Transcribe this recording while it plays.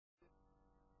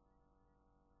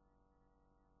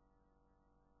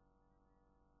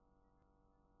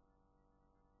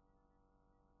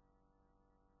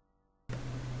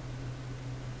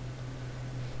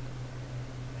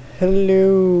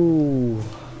Hello.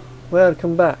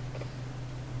 Welcome back.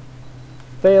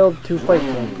 Failed to fight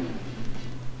them.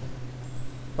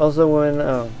 Also,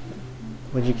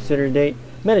 would you consider a date?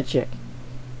 Met a chick.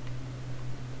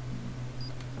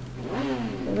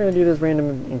 I'm gonna do this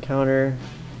random encounter,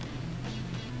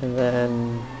 and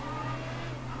then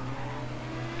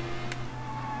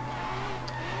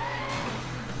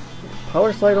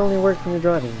power slide only works when you're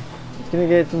driving. It's gonna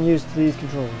get some used to these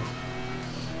controls.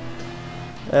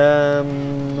 I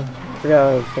forgot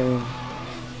what I was saying.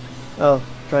 Oh,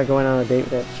 try going on a date with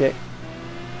that chick.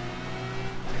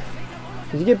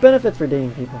 Cause you get benefits for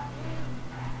dating people.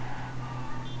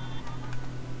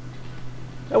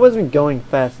 I wasn't going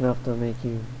fast enough to make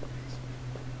you.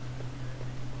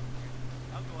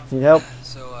 Need help?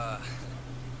 So,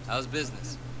 how's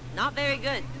business? Not very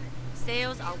good.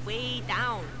 Sales are way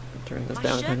down. Turn this My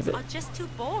down a tiny shirts bit. are just too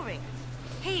boring.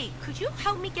 Hey, could you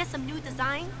help me get some new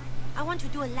design? I want to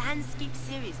do a landscape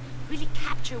series. Really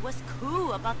capture what's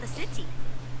cool about the city.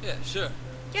 Yeah, sure.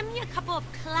 Give me a couple of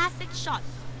classic shots.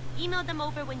 Email them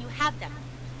over when you have them.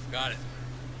 Got it.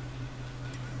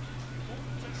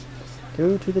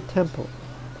 Go to the temple.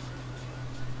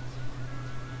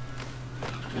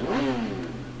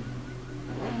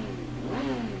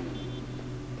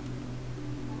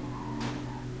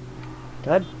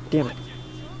 God damn it.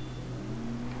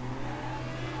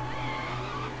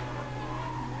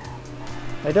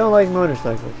 I don't like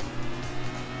motorcycles.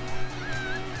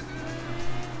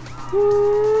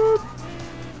 Whoop.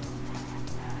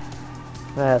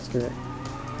 Ah, screw it.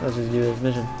 Let's just do this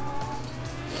mission.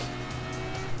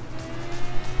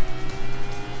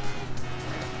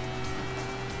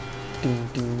 Doom,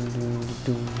 doom, doom,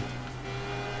 doom.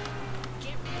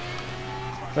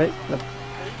 Wait, no.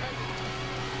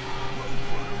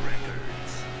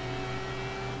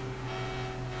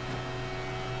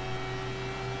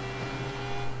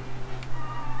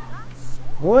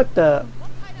 What the?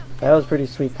 That was a pretty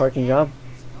sweet parking job.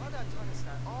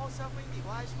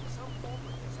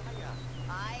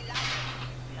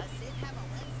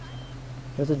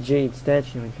 There's a jade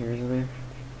statue in here, isn't there?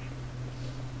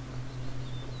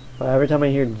 But every time I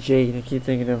hear jade, I keep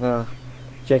thinking of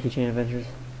Jackie Chan Adventures.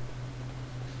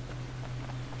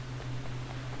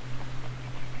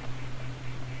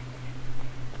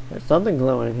 There's something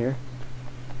glowing in here.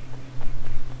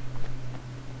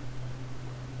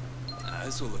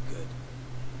 This will look good.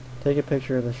 Take a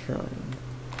picture of the shrine.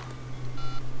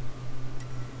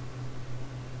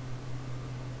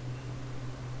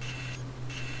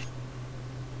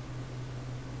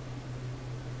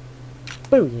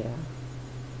 Booyah!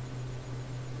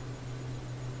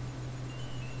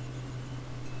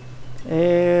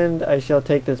 And I shall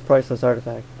take this priceless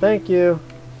artifact. Thank you!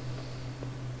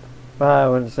 Well, I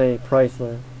wouldn't say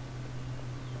priceless.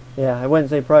 Yeah, I wouldn't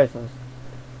say priceless.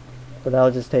 But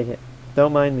I'll just take it.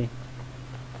 Don't mind me.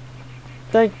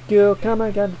 Thank you. Come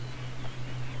again.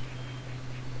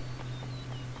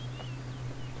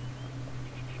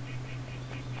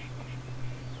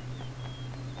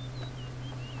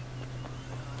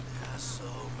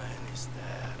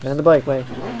 And the bikeway.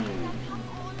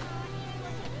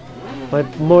 My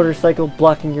motorcycle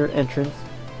blocking your entrance.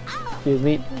 Excuse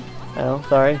me. Oh,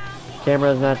 sorry.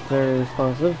 Camera is not very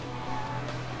responsive.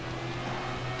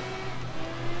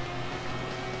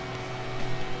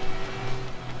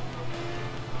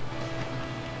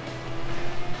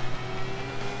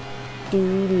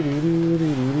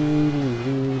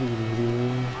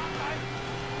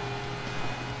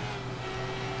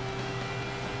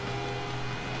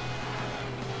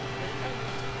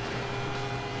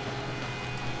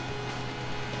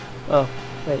 Oh,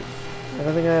 wait. I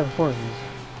don't think I have horns.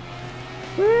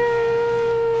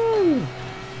 Woo!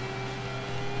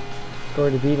 Score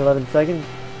to beat 11 seconds.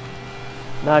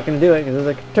 Not gonna do it because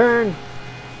there's a turn.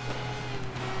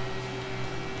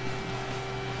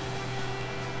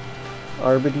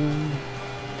 Arbidine.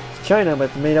 It's China, but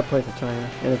it's a made up place of China,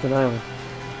 and it's an island.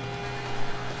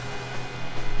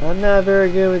 I'm not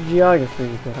very good with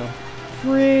geography, but I'm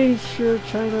pretty sure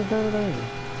China's not an island.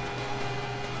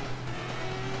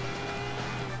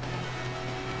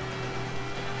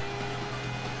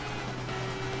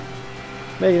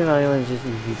 Making an island is just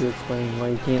easy to explain why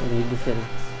you can't leave the city.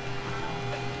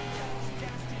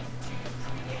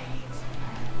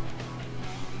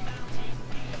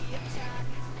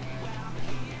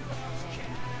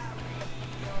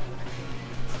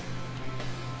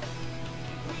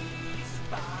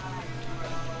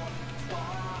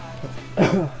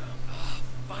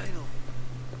 Finally.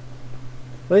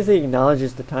 At least he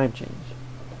acknowledges the time change.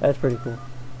 That's pretty cool.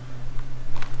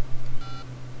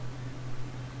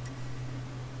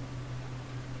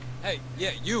 Hey,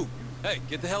 yeah, you. Hey,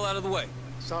 get the hell out of the way.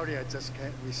 Sorry, I just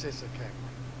can't resist a camera.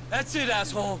 That's it,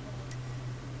 asshole.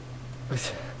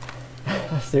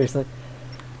 Seriously.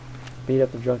 Beat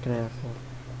up the drunken asshole.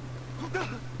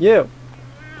 You!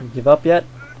 You give up yet?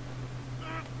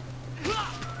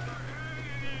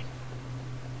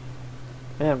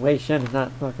 Man, Wei Shen is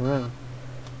not fucking around.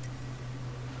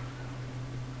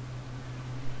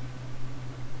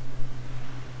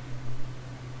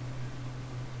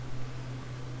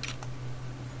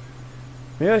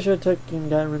 Maybe I should have took and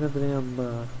got rid of the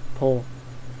damn pole.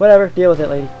 Whatever, deal with it,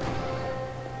 lady.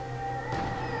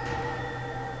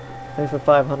 Thanks for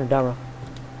 500 $.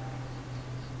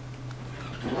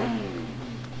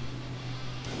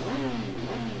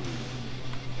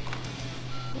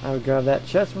 I would grab that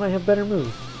chest when I have better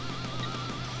moves.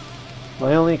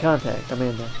 My only contact,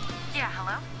 Amanda. Yeah,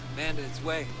 hello? Amanda, it's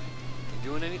Wei. You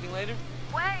doing anything later?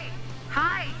 Wei!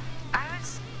 Hi! I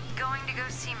was going to go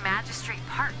see Magistrate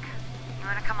Park. You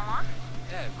want to come along?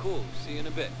 Yeah, cool. See you in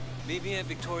a bit. Meet me at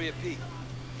Victoria Peak.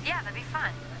 Yeah, that'd be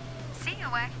fun. See you,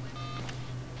 Wei.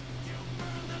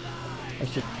 I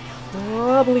should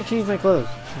probably change my clothes,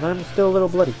 and I'm still a little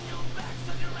bloody.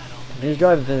 And these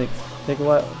driving physics take a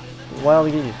while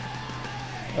to get used.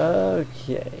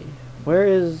 Okay, where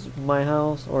is my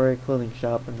house or a clothing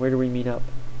shop, and where do we meet up?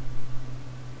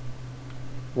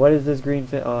 What is this green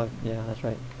fit? Oh, yeah, that's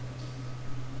right.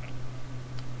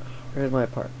 Where's my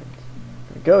apartment?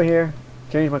 Go here,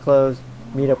 change my clothes,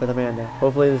 meet up with Amanda.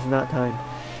 Hopefully this is not time.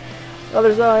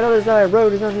 Other side,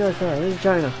 road is on the other side. This is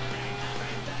China.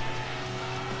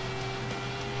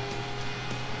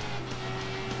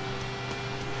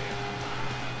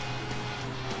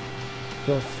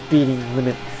 Your speeding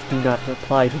limits do not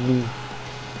apply to me.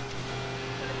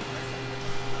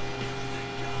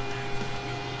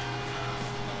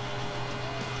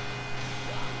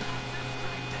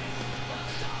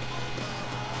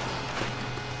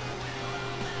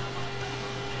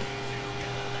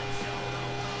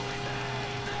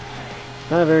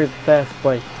 Not a very fast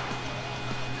bike.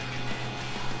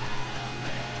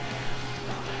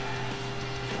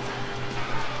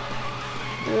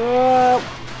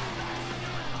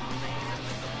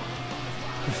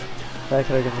 That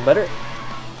could have gotten better.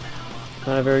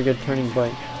 Not a very good turning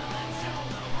bike.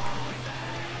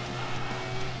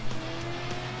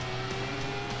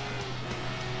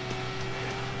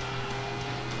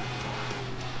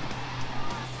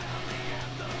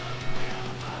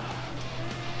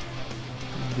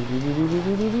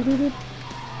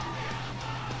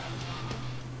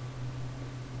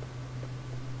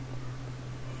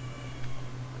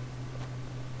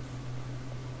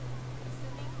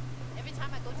 Every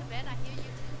time I go to bed, I hear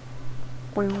you.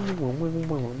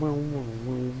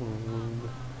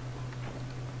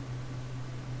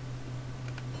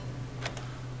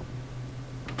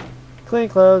 Clean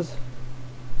clothes.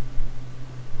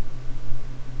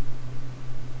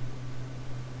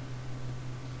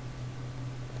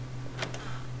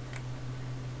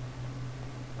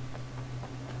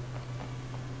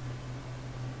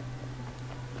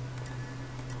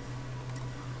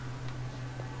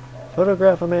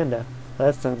 Photograph Amanda.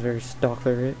 That sounds very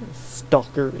stalker-ish.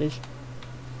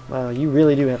 Wow, you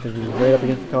really do have to be right up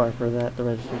against the car for that to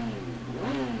register.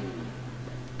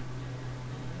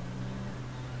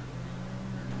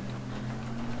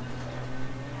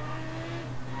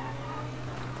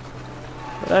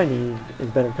 What I need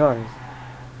is better cars.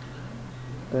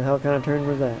 The hell kind of turn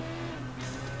was that?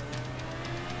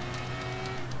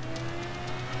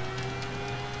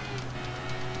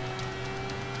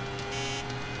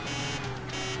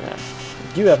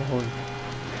 I do have a horn.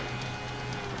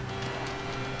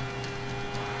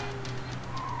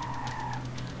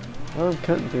 Well, I'm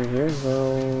cutting through here,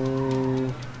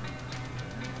 so...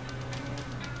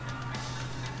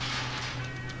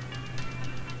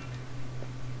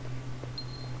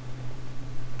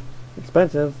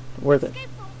 Expensive, worth it. Escape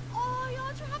from all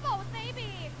your troubles,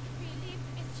 baby. Relief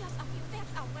is just a few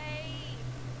steps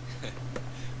away.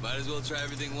 Might as well try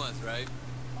everything once, right?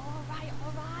 All right.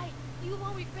 You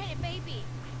won't regret it, baby.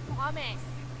 I promise.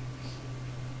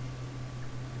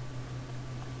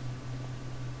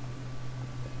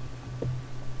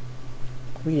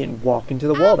 We didn't walk into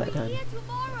the wall that I'll time. be here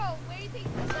tomorrow, waiting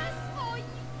just for you.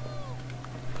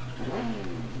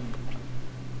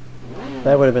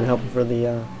 That would have been helpful for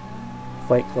the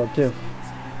Fight Club too.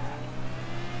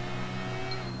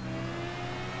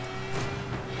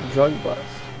 Drug bust.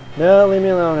 No, leave me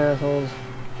alone, assholes.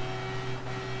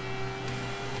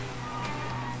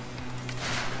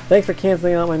 Thanks for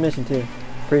canceling out my mission too.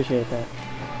 Appreciate that.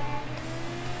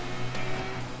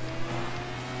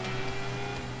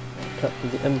 Cut through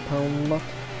the impound lot.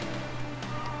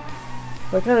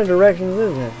 What kind of directions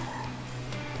is this?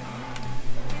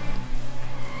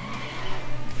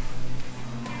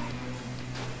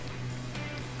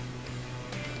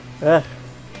 Ugh.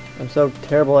 I'm so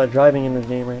terrible at driving in this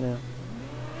game right now.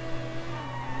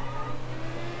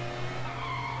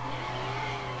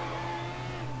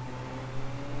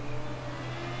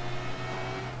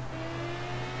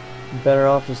 I'm better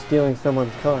off just stealing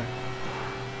someone's car.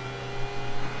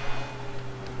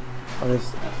 Oh,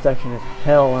 this section is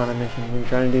hell on a mission. We're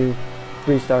trying to do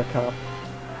 3-star cop.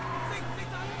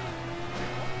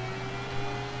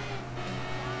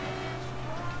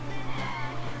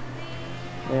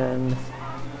 And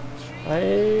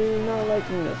I'm not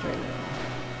liking this right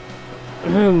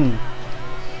now.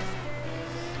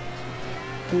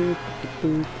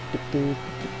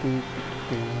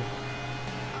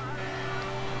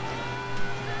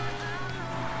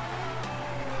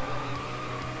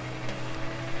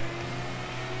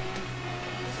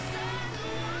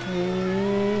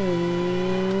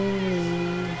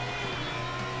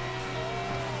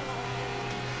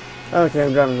 Okay,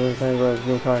 I'm driving to the same road,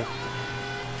 no cars.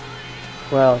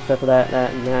 Well, except for that,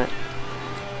 and that.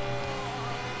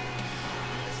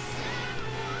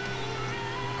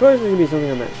 Of course there's gonna be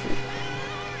something on that street.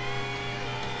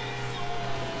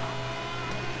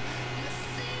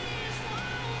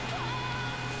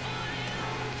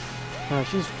 Wow,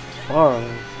 she's far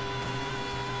away.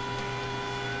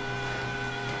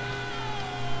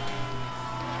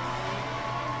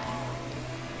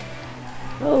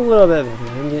 A little bit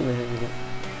better. I'm getting the hang of it.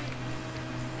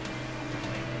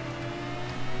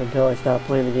 Until I stop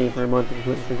playing the game for a month and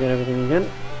completely forget everything again.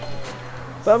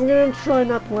 But I'm gonna try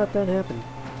not to let that happen.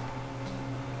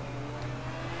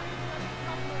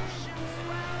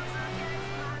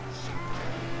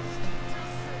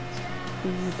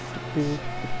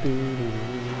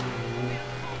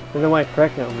 I don't know why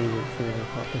Crackdown music is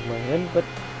popped in my head, but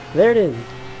there it is.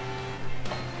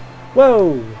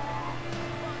 Whoa!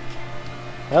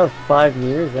 That was 5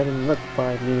 meters. That didn't look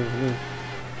 5 meters to me.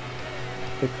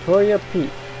 Victoria Peak.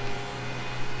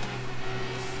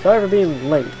 Sorry for being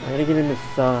late. I had to get a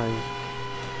massage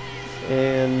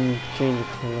and change of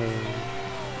clothes.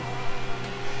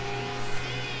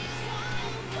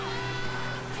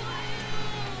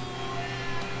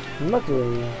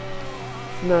 Luckily,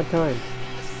 it's not time.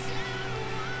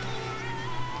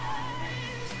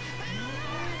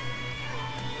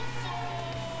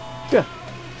 Yeah.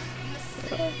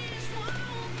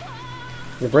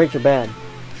 The brakes are bad.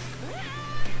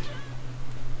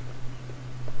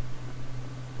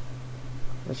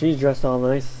 She's dressed all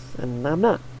nice, and I'm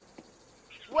not.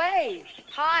 Wait,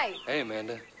 hi. Hey,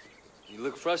 Amanda. You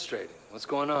look frustrated. What's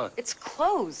going on? It's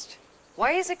closed.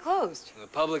 Why is it closed? The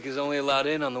public is only allowed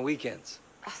in on the weekends.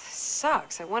 Oh, this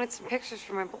sucks. I wanted some pictures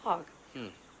for my blog.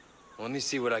 Well, let me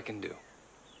see what I can do.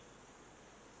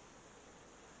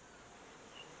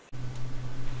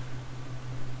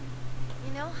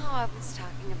 You know how I was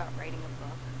talking about writing a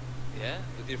book? Yeah?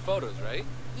 With your photos, right?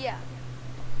 Yeah.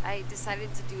 I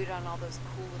decided to do it on all those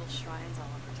cool little shrines all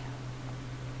over town.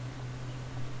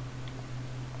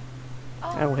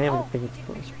 Oh, I don't have any can you pictures. take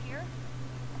a picture here?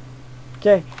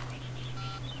 Okay.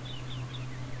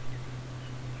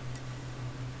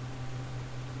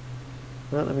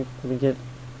 Well, let me get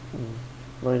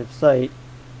line of sight.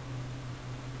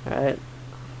 Alright.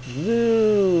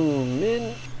 Zoom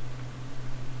in.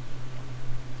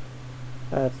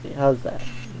 Let's see, how's that?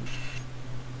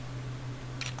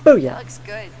 Booyah! That looks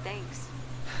good, thanks.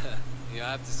 You know,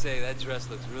 I have to say, that dress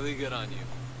looks really good on you.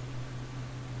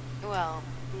 Well,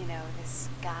 you know, this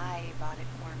guy bought it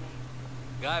for me.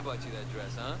 Guy bought you that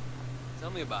dress, huh? Tell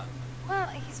me about it. Well,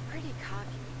 he's pretty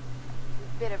cocky.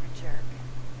 A bit of a jerk.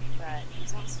 But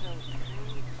he's also kind of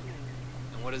cute.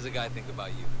 And what does the guy think about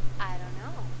you? I don't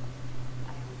know.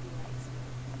 I hope he likes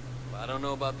me. Well, I don't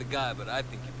know about the guy, but I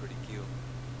think you're pretty cute.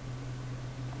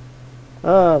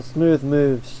 Ah, smooth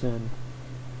moves, son.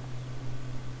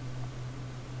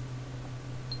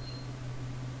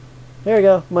 There you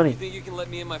go, money. You think you can let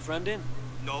me and my friend in?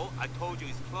 No, I told you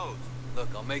it's closed. Look,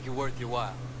 I'll make it worth your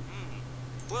while.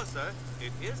 Well, sir,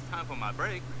 if it's time for my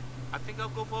break, I think I'll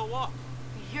go for a walk.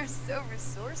 You're so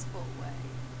resourceful, Way.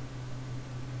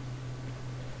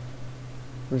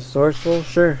 Resourceful?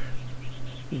 Sure.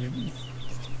 You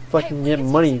fucking Hey, get will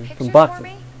you money take some from pictures boxing. for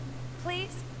me?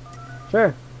 Please?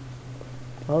 Sure.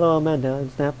 Follow Amanda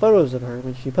and snap photos of her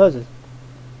when she poses.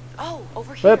 Oh,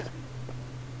 over here. Whoops.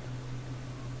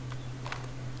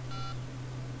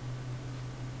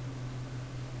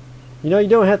 You know, you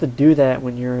don't have to do that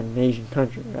when you're in an Asian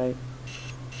country, right?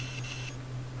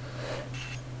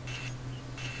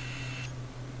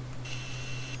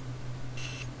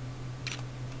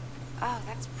 Oh,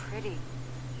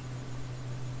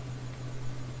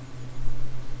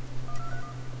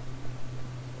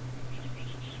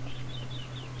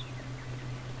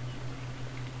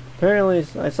 Apparently,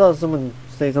 I saw someone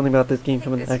say something about this game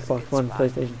coming to this is a Xbox good One, spot.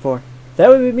 PlayStation 4. That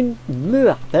would be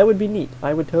bleh, that would be neat.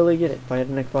 I would totally get it if I had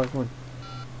an Xbox One.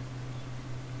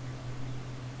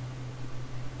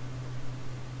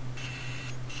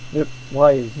 Yep.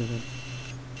 Why is it?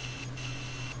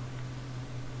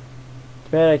 Too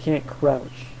bad I can't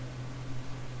crouch.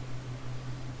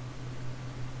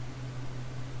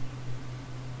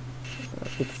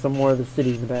 Get some more of the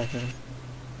city in the background.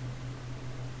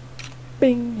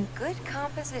 Bing! Good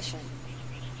composition.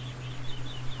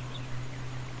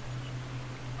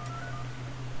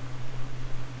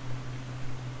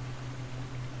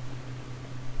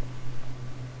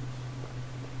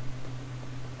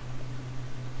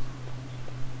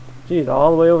 Geez,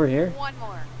 all the way over here? One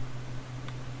more.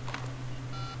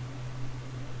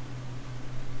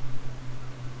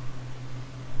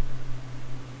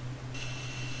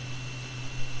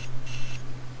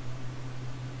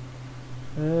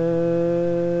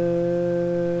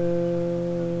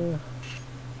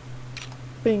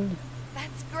 Bing.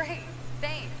 That's great.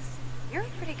 Thanks. You're a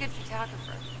pretty good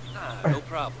photographer. No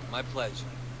problem. My pleasure.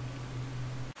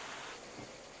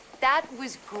 That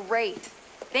was great.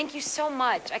 Thank you so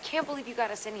much. I can't believe you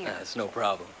got us in here. It's no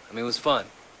problem. I mean, it was fun.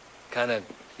 Kind of,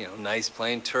 nice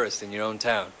playing tourist in your own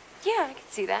town. Yeah, I can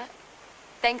see that.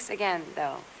 Thanks again,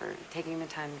 though, for taking the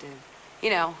time to,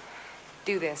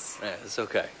 do this. Yeah, it's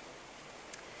okay.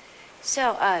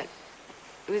 So,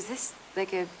 was this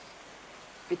like a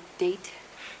date?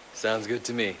 Sounds good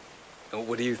to me.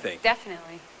 What do you think?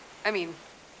 Definitely. I mean,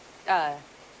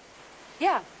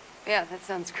 yeah, that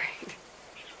sounds great.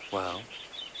 Well,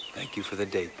 thank you for the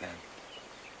date then.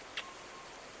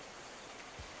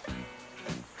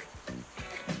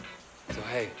 So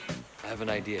hey, I have an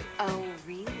idea. Oh,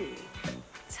 really?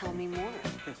 Tell me more.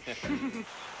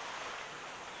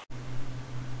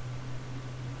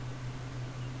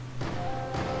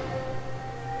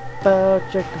 Bow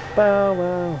chicka bow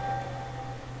wow.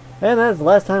 And that's the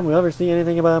last time we'll ever see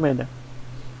anything about Amanda.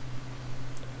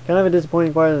 Kind of a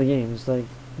disappointing part of the game. It's like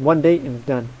one date and it's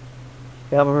done.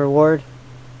 Got my reward.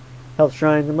 Health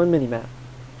shrines and one mini-map.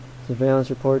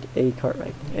 Surveillance report A.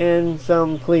 Cartwright. And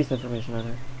some police information on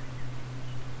her.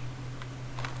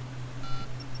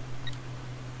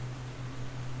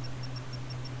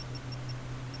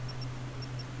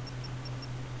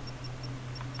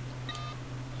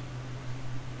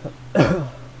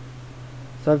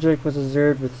 Subject was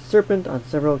observed with Serpent on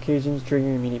several occasions,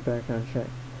 triggering immediate background check.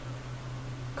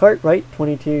 Cartwright,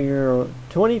 22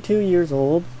 years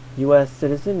old, U.S.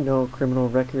 citizen, no criminal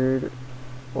record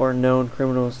or known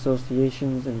criminal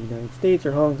associations in the United States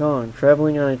or Hong Kong.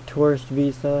 Traveling on a tourist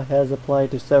visa, has applied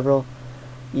to several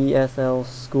ESL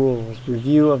schools.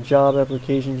 Review of job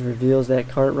applications reveals that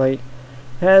Cartwright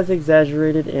has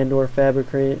exaggerated and or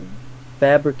fabricated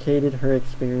her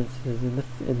experiences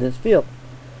in this field.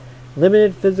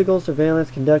 Limited physical surveillance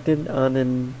conducted on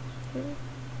an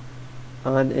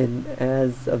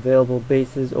as available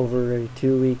basis over a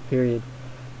 2-week period.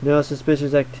 No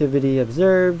suspicious activity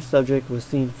observed. Subject was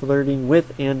seen flirting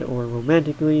with and or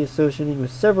romantically associating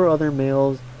with several other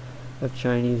males of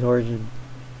Chinese origin.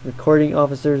 Recording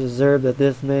officers observed that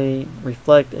this may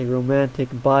reflect a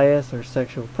romantic bias or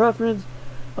sexual preference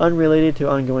unrelated to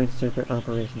ongoing Serpent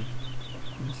operations.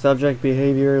 Subject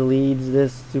behavior leads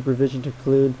this supervision to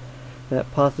conclude that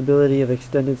possibility of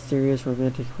extended serious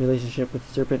romantic relationship with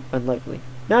Serpent unlikely.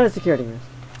 Not a security risk.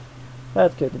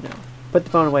 That's good to know. Put the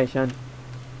phone away, Sean.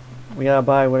 We gotta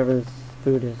buy whatever this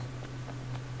food is.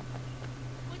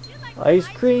 Would you like Ice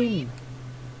cream!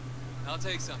 I'll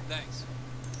take some, thanks.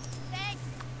 Thanks.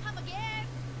 Come again.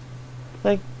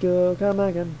 Thank you, come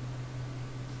again.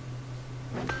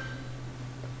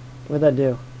 What'd that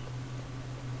do?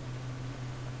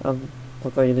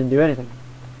 Looked like you didn't do anything.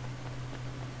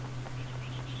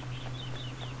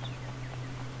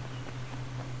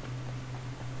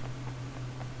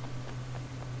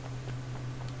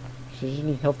 Is there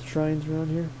any health shrines around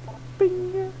here?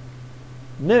 Bing!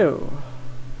 No!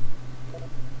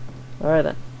 Alright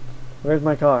then. Where's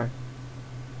my car?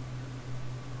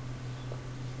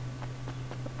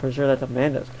 Pretty sure that's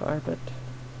Amanda's car, but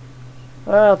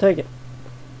I'll take it.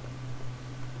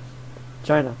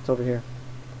 China, it's over here.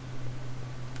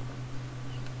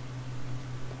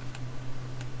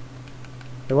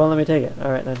 They won't let me take it.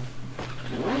 Alright then.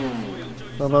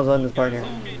 Almost on this part here.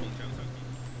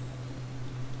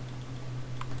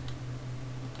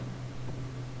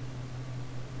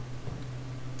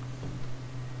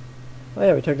 Oh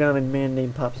yeah, we took down a man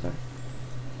named Popstar.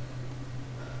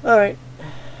 Alright.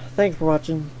 Thanks for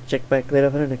watching. Check back later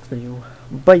for the next video.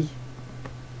 Bye!